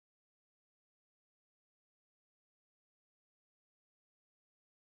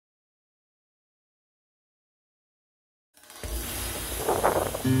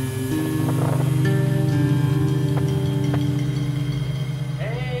Hey,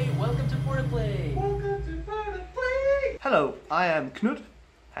 welcome to PortaPlay! Welcome to PortaPlay! Hello, I am Knut,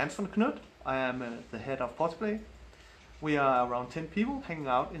 Hans von Knut. I am the head of PortaPlay. We are around 10 people hanging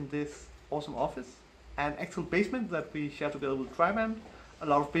out in this awesome office. An actual basement that we share together with Triband, a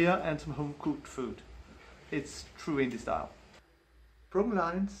lot of beer and some home-cooked food. It's true indie style. Broken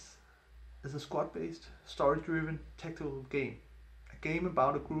Lines is a squad-based, story-driven, tactical game. A game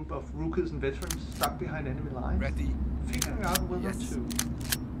about a group of rookies and veterans stuck behind enemy lines, figuring out whether to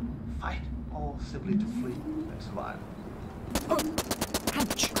fight or simply to flee and survive.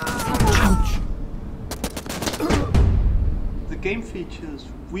 Ouch! Ouch! The game features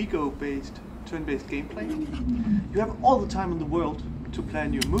WeGo-based, turn-based gameplay. You have all the time in the world to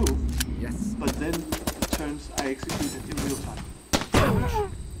plan your move, but then the turns are executed in real time.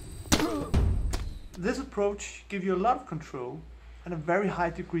 This approach gives you a lot of control and a very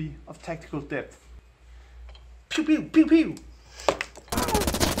high degree of tactical depth. Pew pew pew pew!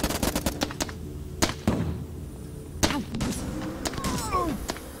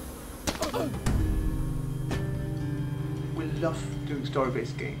 We love doing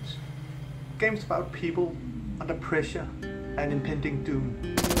story-based games. Games about people under pressure and impending doom.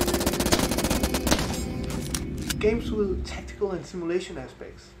 Games with tactical and simulation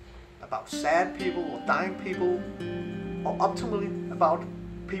aspects. About sad people or dying people, or optimally about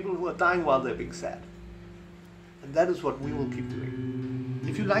people who are dying while they're being sad. And that is what we will keep doing.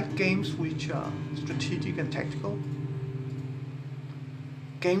 If you like games which are strategic and tactical,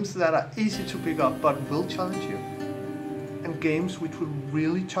 games that are easy to pick up but will challenge you, and games which will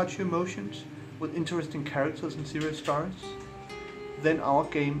really touch your emotions with interesting characters and serious stories, then our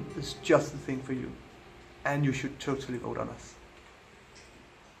game is just the thing for you. And you should totally vote on us.